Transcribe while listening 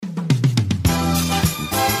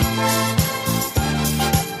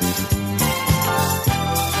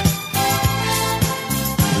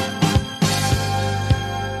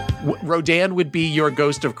Rodan would be your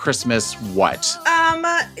ghost of Christmas what?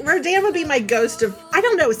 Rodan would be my ghost of, I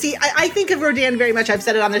don't know. See, I think of Rodan very much, I've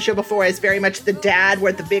said it on the show before, as very much the dad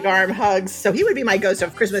with the big arm hugs. So he would be my ghost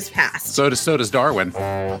of Christmas past. So does Darwin.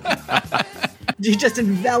 You just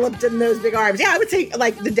enveloped in those big arms. Yeah, I would say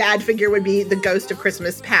like the dad figure would be the ghost of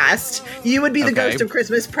Christmas past. You would be the ghost of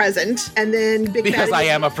Christmas present. And then Big Because Fatty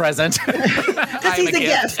I am a present. Because he's a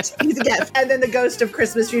gift. He's a gift. And then the ghost of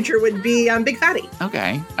Christmas future would be Big Fatty.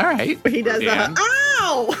 Okay. All right. Where he does Rodan.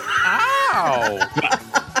 ow!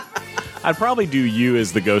 I'd probably do you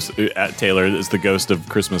as the ghost, Taylor, as the ghost of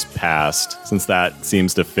Christmas past, since that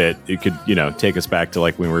seems to fit. It could, take us back to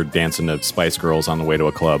like when we were dancing to Spice Girls on the way to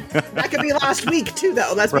a club. That could be last week too,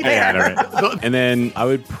 though. Let's be fair. Right. And then I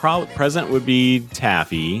would present would be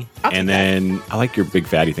Taffy, and then I like your Big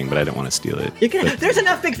Fatty thing, but I don't want to steal it. There's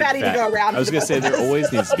enough Big Fatty to go around. I was going to say there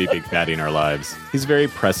always needs to be Big Fatty in our lives. He's very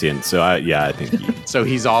prescient, so I think he. So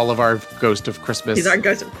he's all of our ghost of Christmas. He's our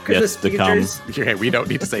ghost of Christmas futures. Okay, we don't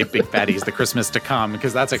need to say Big Fatty's the Christmas to come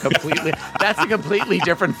because that's a completely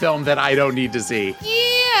different film that I don't need to see.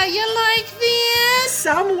 Yeah, you like this?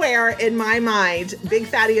 Somewhere in my mind, Big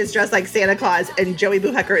Fatty is dressed like Santa Claus and Joey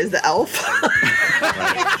Boohecker is the elf.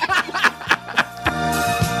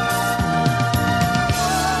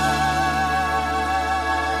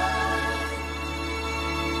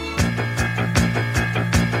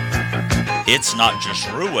 It's not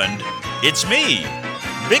just ruined, it's me,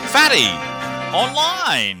 Big Fatty,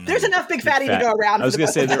 online. There's enough Big Fatty to go around. I was going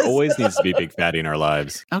to say there always needs to be Big Fatty in our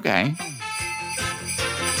lives. Okay.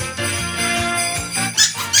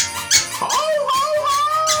 Ho,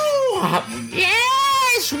 ho, ho!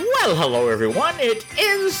 Yes! Well, hello, everyone. It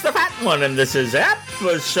is the Fat One, and this is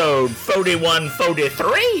episode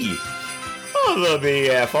 4143 of the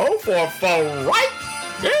BFO4443, right?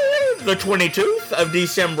 The 22th of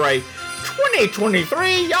December,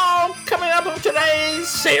 2023. Y'all, coming up on today's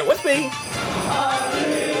Say It With Me.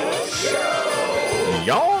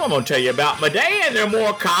 Y'all, I'm going to tell you about my day, and there are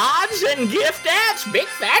more cards and gift apps. Big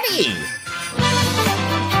Fatty.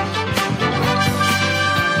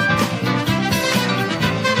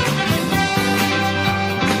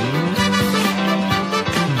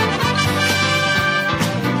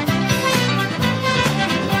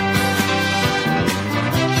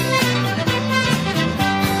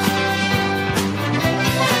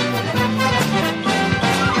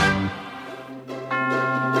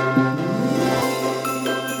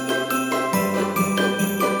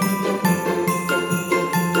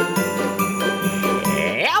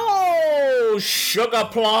 Sugar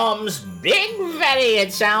Plums, Big Fatty.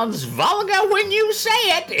 It sounds vulgar when you say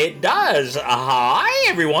it. It does. Hi,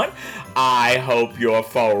 everyone. I hope your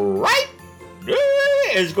Fright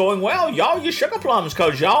is going well. Y'all, you Sugar Plums,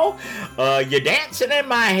 cause y'all, you're dancing in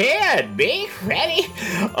my head, Big Fatty.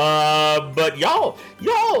 But y'all,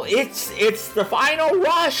 it's the final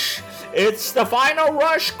rush. It's the final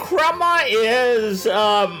rush. Chrima is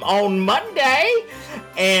on Monday.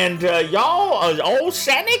 And y'all, old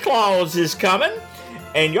Santa Claus is coming.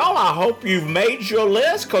 And y'all, I hope you've made your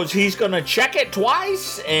list because he's going to check it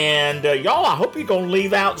twice. And y'all, I hope you're going to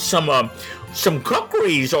leave out some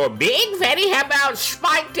cookeries or Big Fatty. How about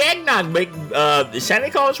spiked eggnog?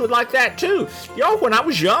 Santa Claus would like that too. Y'all, when I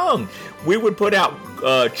was young, we would put out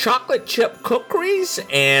chocolate chip cookeries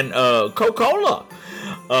and Coca-Cola.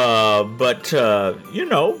 But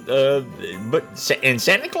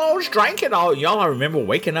Santa Claus drank it all. Y'all, I remember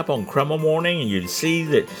waking up on Chrima morning and you'd see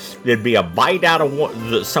that there'd be a bite out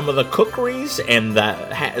of some of the cookeries and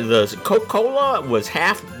the Coca-Cola was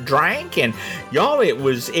half drank, and y'all, it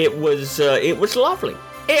was lovely.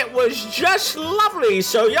 It was just lovely.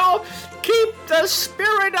 So y'all, keep the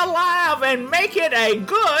spirit alive and make it a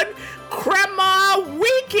good Chrima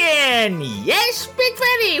weekend. Yes, Big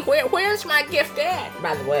Fatty. Where's my gift at,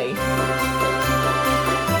 by the way?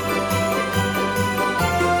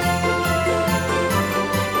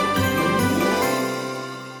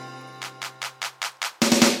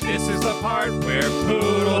 This is the part where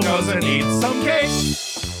Poodle goes and eats some cake.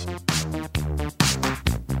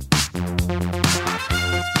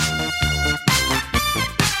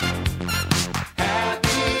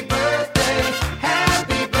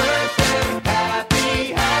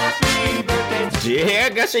 Yeah,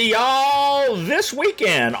 guess y'all, this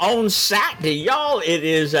weekend on Saturday, y'all, it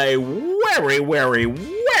is a very, very,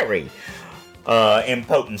 very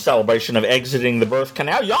impotent celebration of exiting the birth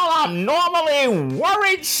canal. Y'all, I'm normally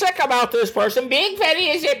worried sick about this person. Big Fatty,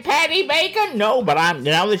 is it Patty Bacon? No, but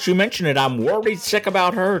now that you mention it, I'm worried sick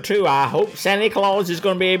about her too. I hope Santa Claus is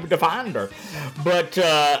going to be able to find her. But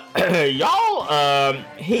y'all,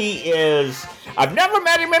 he is. I've never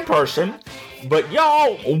met him in person. But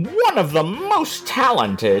y'all, one of the most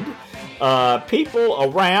talented people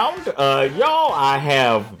around. Y'all, I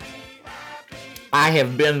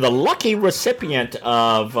have been the lucky recipient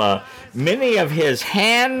of many of his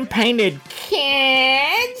hand-painted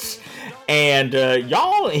kids. And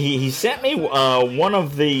y'all, he sent me one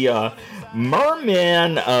of the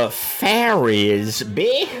merman fairies,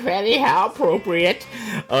 big, very how appropriate,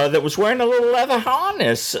 that was wearing a little leather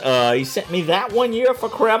harness. He sent me that one year for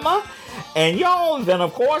Chrima. And y'all, then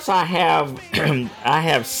of course I have I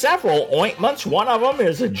have several ointments. One of them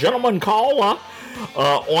is a gentleman caller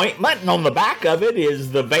ointment, and on the back of it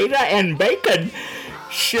is the Veda and Bacon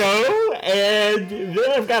show. And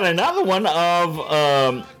then I've got another one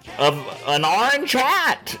of an orange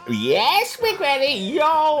hat. Yes, Big Betty,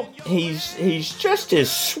 y'all, he's just as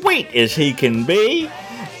sweet as he can be.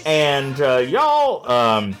 And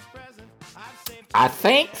y'all, I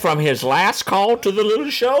think from his last call to the little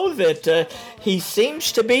show that he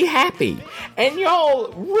seems to be happy. And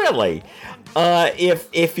y'all, really,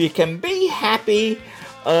 if you can be happy,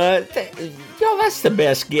 y'all, that's the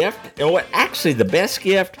best gift. Actually, the best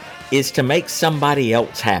gift is to make somebody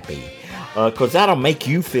else happy, because that'll make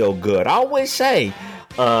you feel good. I always say,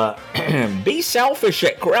 be selfish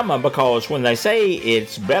at Chrima, because when they say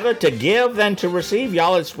it's better to give than to receive,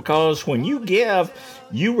 y'all, it's because when you give,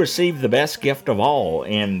 you receive the best gift of all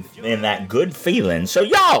in that good feeling. So,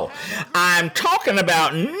 y'all, I'm talking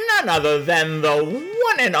about none other than the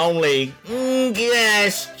one and only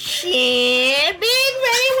Gus Chin. Big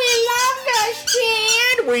Betty, we love Gus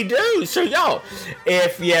Chin. We do. So, y'all,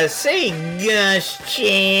 if you see Gus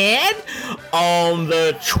Chin on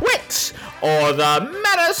the Twits, or the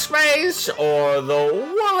Metaspace, or the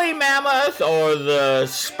Woolly Mammoth, or the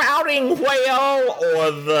Spouting Whale,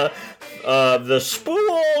 or the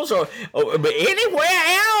Spools, or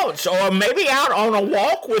anywhere else, or maybe out on a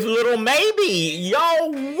walk with little Maybe,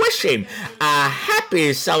 y'all wish him a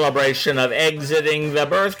happy celebration of exiting the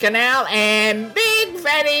birth canal. And Big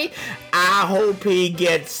Fatty, I hope he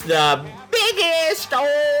gets the biggest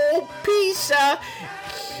old piece of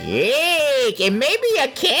cake, and maybe a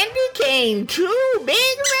candy cane too. Big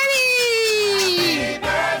Fatty! Happy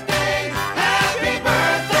birthday, happy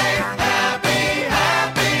birthday,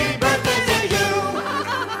 happy birthday to you.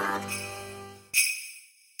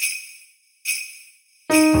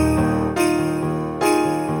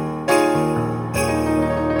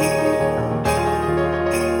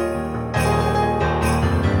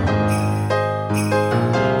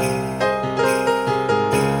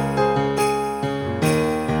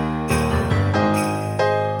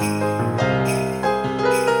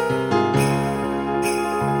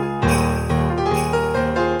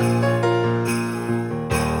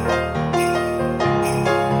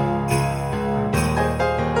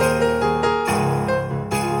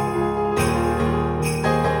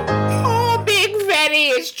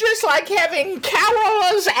 Like having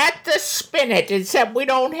carolers at the spinet, except we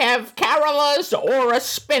don't have carolers or a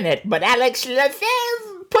spinet. But Alex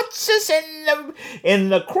Lefebvre puts us in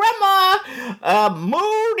the Chrima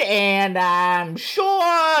mood, and I'm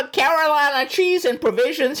sure Carolina Cheese and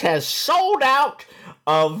Provisions has sold out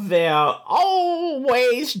of their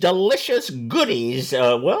always delicious goodies.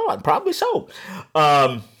 Well, probably so.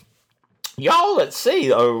 Y'all, let's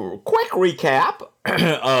see. A quick recap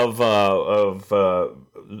of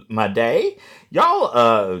my day. Y'all,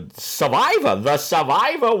 the Survivor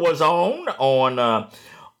was on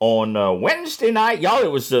Wednesday night. Y'all,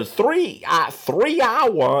 it was the 3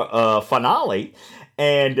 hour finale,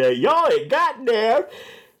 and y'all, it got there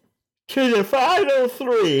to the final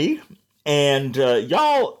 3. And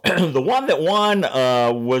y'all, the one that won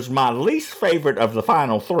was my least favorite of the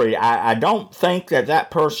final 3. I don't think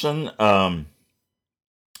that person. I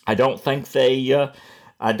don't think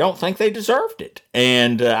they deserved it.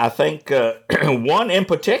 And I think one in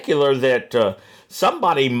particular that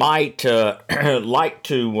somebody might like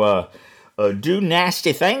to do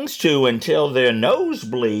nasty things to until their nose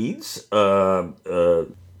bleeds. So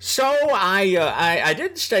I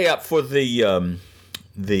didn't stay up for the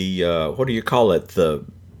what do you call it, the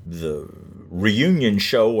reunion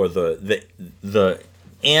show, or the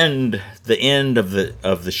end of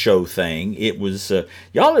the show thing. It was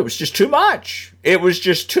y'all, it was just too much. It was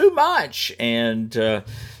just too much. And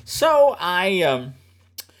so I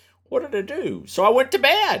what did I do? So I went to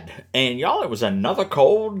bed. And y'all, it was another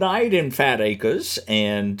cold night in Fat Acres.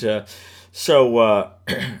 And so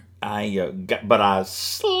I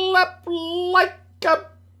slept like a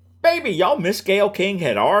baby. Y'all, Miss Gail King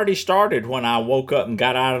had already started when I woke up and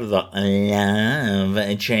got out of the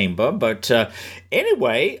love chamber. But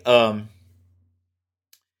anyway,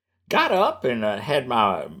 got up and had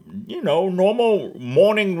my, normal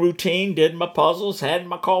morning routine, did my puzzles, had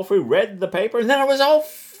my coffee, read the paper, and then I was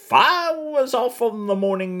off on the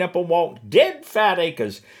morning nipple walk, did Fat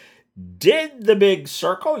Acres, did the big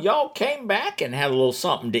circle. Y'all came back and had a little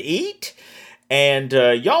something to eat. And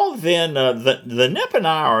y'all then, the Nip and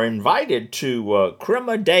I are invited to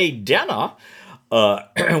Chrima Day dinner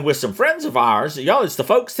with some friends of ours. Y'all, it's the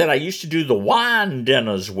folks that I used to do the wine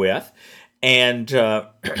dinners with. And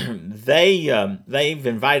they've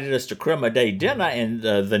invited us to Chrima Day dinner, and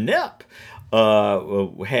the Nip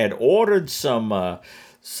had ordered some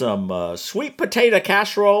sweet potato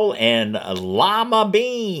casserole and lima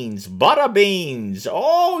beans, butter beans.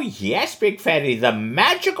 Oh, yes, Big Fatty, the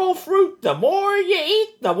magical fruit. The more you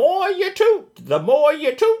eat, the more you toot. The more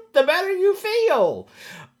you toot, the better you feel.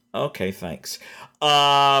 Okay, thanks.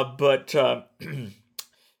 But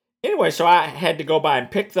anyway, so I had to go by and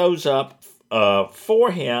pick those up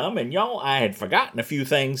for him. And y'all, I had forgotten a few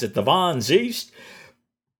things at the Vons East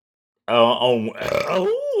on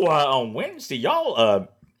Wednesday. Y'all,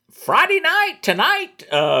 Friday night, tonight,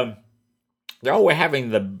 y'all, we're having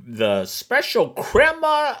the special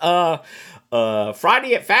Chrima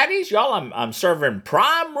Friday at Fatty's. Y'all, I'm serving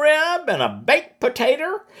prime rib and a baked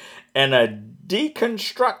potato and a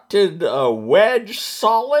deconstructed wedge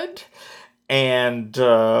solid. And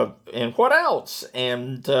what else?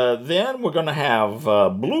 And then we're going to have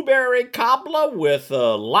blueberry cobbler with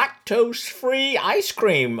lactose-free ice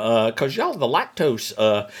cream. Because, y'all, the lactose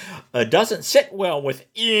doesn't sit well with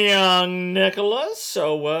young Nicholas.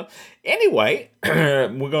 So, anyway,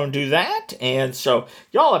 we're going to do that. And so,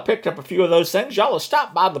 y'all, I picked up a few of those things. Y'all have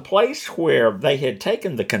stopped by the place where they had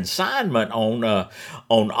taken the consignment on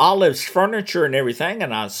Olive's furniture and everything.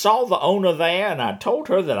 And I saw the owner there, and I told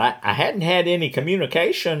her that I hadn't had any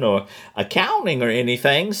communication or accounting or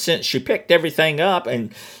anything since she picked everything up.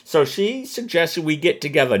 And so she suggested we get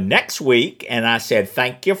together next week. And I said,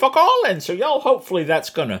 thank you for calling. So, y'all, hopefully that's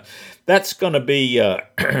gonna be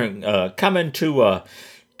coming to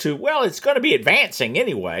well, it's going to be advancing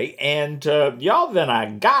anyway. And y'all, then I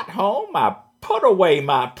got home, I put away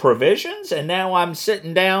my provisions, and now I'm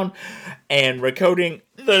sitting down and recording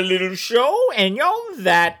the little show. And y'all,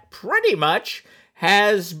 that pretty much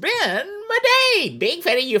has been my day. Big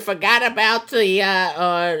Fatty, you forgot about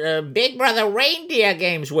the Big Brother reindeer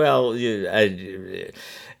games. Well,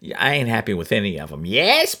 I ain't happy with any of them.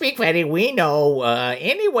 Yes, Big Fatty, we know.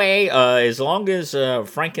 Anyway, as long as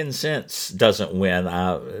frankincense doesn't win,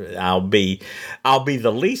 I'll be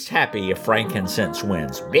the least happy if frankincense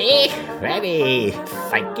wins. Big Fatty,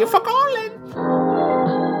 thank you for calling.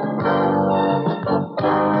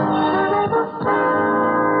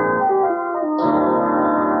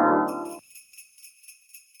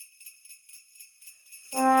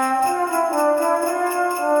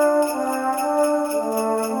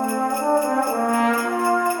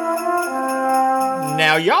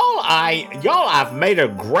 Now, I've made a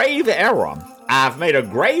grave error.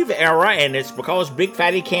 And it's because Big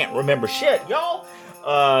Fatty can't remember shit. Y'all,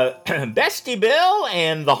 Bestie Bill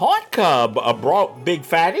and the Haunt Cub brought Big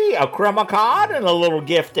Fatty a Chrima card and a little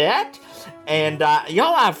giftette. And,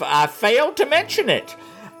 y'all, I failed to mention it.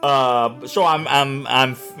 So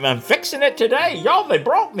I'm fixing it today. Y'all, they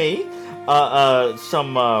brought me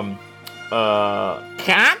some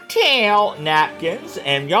cocktail napkins,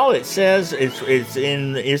 and y'all, it says it's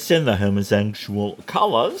in the homosexual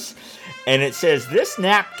colors, and it says this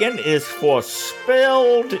napkin is for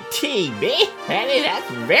spilled tea. Patty, that's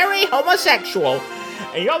very homosexual.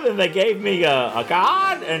 And y'all, then they gave me a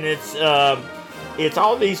card, and it's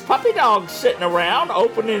all these puppy dogs sitting around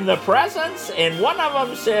opening the presents, and one of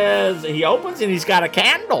them says, he opens and he's got a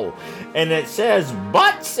candle, and it says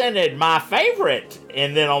butt scented, my favorite.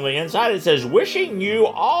 And then on the inside it says, wishing you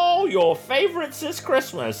all your favorites this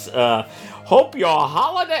Christmas. Hope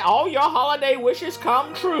all your holiday wishes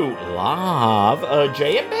come true. Love,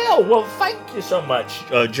 Jay and Bill. Well, thank you so much,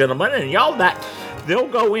 gentlemen. And y'all, they'll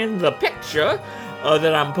go in the picture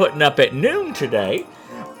that I'm putting up at noon today.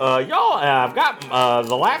 Y'all, I've got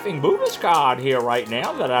the Laughing Buddhist card here right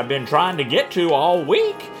now that I've been trying to get to all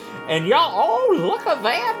week. And y'all, oh, look at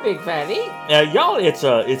that, Big Fatty. Y'all, it's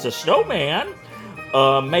a snowman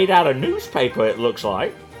made out of newspaper, it looks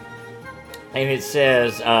like. And it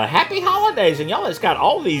says, Happy Holidays. And y'all, it's got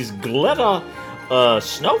all these glitter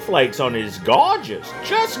snowflakes on it. It's gorgeous.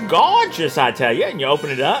 Just gorgeous, I tell you. And you open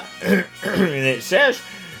it up, and it says,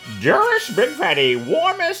 Dearest Big Fatty,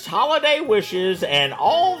 warmest holiday wishes and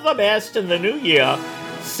all the best in the new year.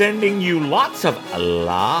 Sending you lots of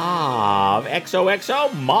love.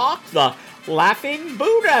 XOXO, Mark the Laughing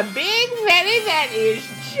Buddha. Big Fatty, that is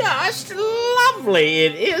just lovely.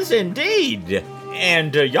 It is indeed.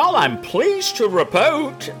 And y'all, I'm pleased to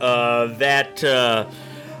report that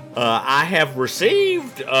I have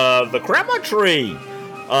received the Chrima tree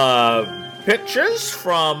pictures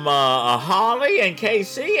from Holly and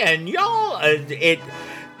Casey, and y'all,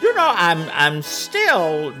 I'm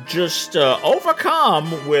still just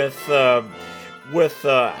overcome with how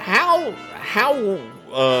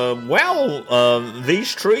well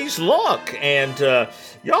these trees look, and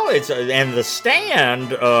y'all, and the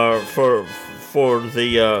stand for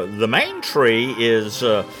the main tree is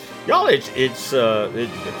y'all, it's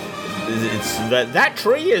that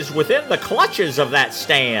tree is within the clutches of that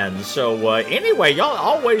stand. So anyway, y'all,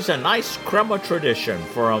 always a nice Chrima tradition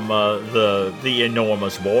from the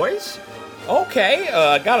enormous boys. Okay,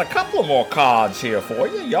 I got a couple more cards here for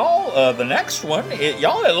you, y'all. The next one, it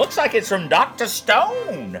looks like it's from Dr.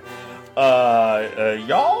 Stone.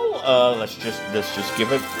 Y'all, let's just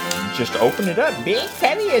open it up. Big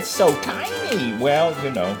Fatty, it's so tiny. Well,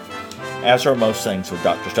 as are most things with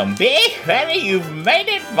Dr. Stone. Big Fatty, you've made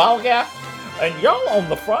it, Volga. And y'all, on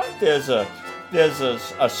the front, there's a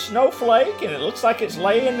snowflake, and it looks like it's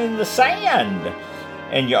laying in the sand.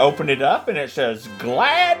 And you open it up, and it says,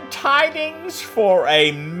 "Glad tidings for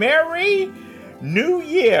a merry New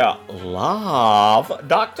Year. Love,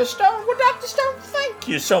 Dr. Stone." Well, Dr. Stone, thank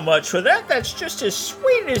you so much for that. That's just as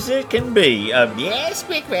sweet as it can be. Yes,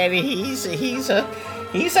 Big Fatty, he's a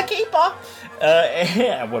keeper.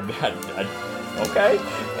 Okay.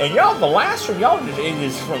 And y'all, the last one, y'all, it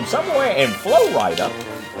is from somewhere in Florida.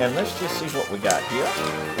 And let's just see what we got here.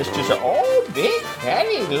 It's just Big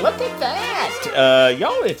Fatty, look at that.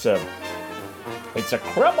 Y'all, it's a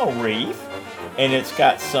Chrima wreath, and it's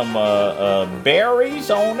got some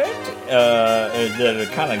berries on it that are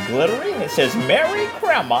kind of glittery, and it says Merry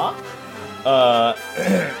Chrima.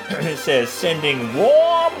 It says, sending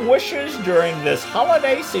warm wishes during this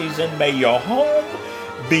holiday season. May your home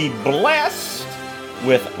be blessed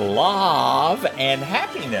with love and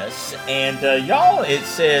happiness. And y'all, it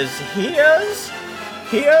says, here's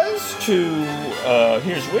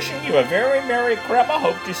wishing you a very Merry Chrima.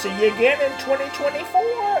 Hope to see you again in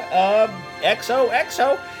 2024.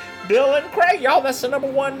 XOXO, Bill and Craig. Y'all, that's the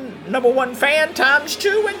number one fan times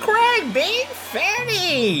 2 and Craig. Big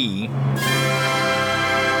Fatty.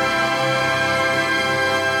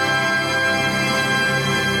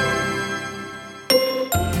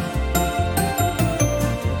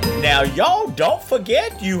 Now, y'all, don't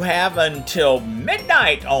forget you have until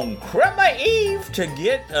midnight on Chrima Eve to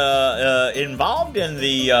get involved in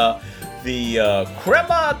the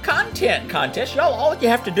Chrima content contest. Y'all, all you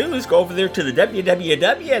have to do is go over there to the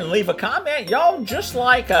www and leave a comment. Y'all, just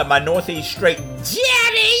like my Northeast Straight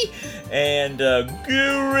Daddy and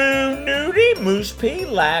Guru Nudie, Moose P,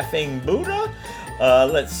 Laughing Buddha.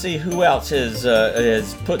 Let's see who else has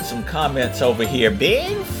put some comments over here.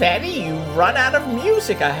 Big Fatty, you run out of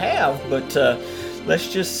music. I have, but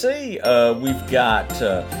let's just see. We've got,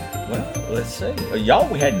 let's see. Y'all,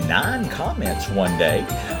 we had 9 comments one day.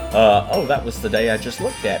 That was the day I just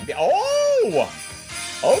looked at.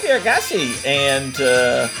 Oh dear Gussie. And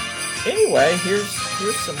anyway, here's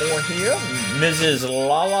some more here. Mrs.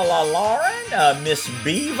 Lauren, Miss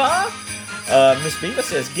Beaver. Miss Beaver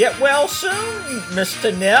says, "Get well soon,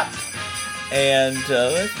 Mr. Nep." And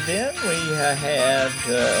then we had,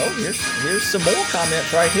 here's some more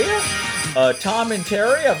comments right here. Tom and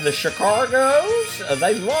Terry of the Chicago's,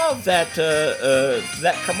 they love that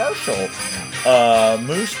commercial.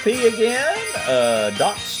 Moose P again,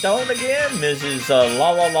 Doc Stone again, Mrs.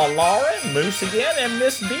 Lauren, Moose again, and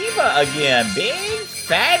Miss Beaver again. Big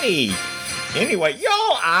Fatty. Anyway,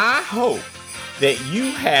 y'all, I hope that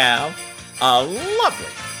you have a lovely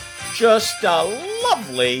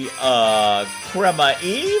Chrima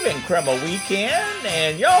Eve and Chrima weekend.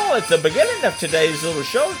 And y'all, at the beginning of today's little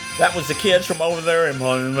show, that was the kids from over there in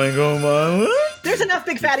There's enough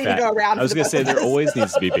Big Fatty to go around. I was going to say, there always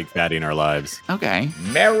needs to be Big Fatty in our lives. Okay.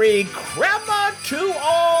 Merry Chrima to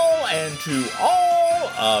all, and to all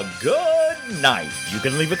a good night. You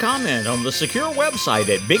can leave a comment on the secure website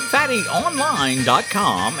at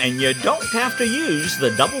bigfattyonline.com, and you don't have to use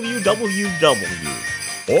the www.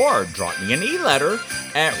 Or drop me an e-letter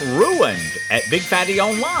at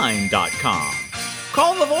ruined@bigfattyonline.com.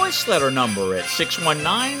 Call the voice letter number at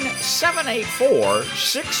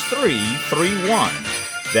 619-784-6331.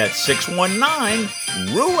 That's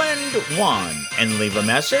 619-RUINED1. And leave a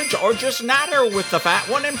message or just natter with the fat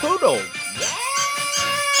one and poodle.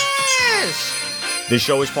 Yes! This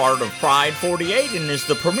show is part of Pride 48 and is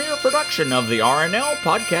the premier production of the RNL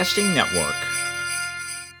Podcasting Network.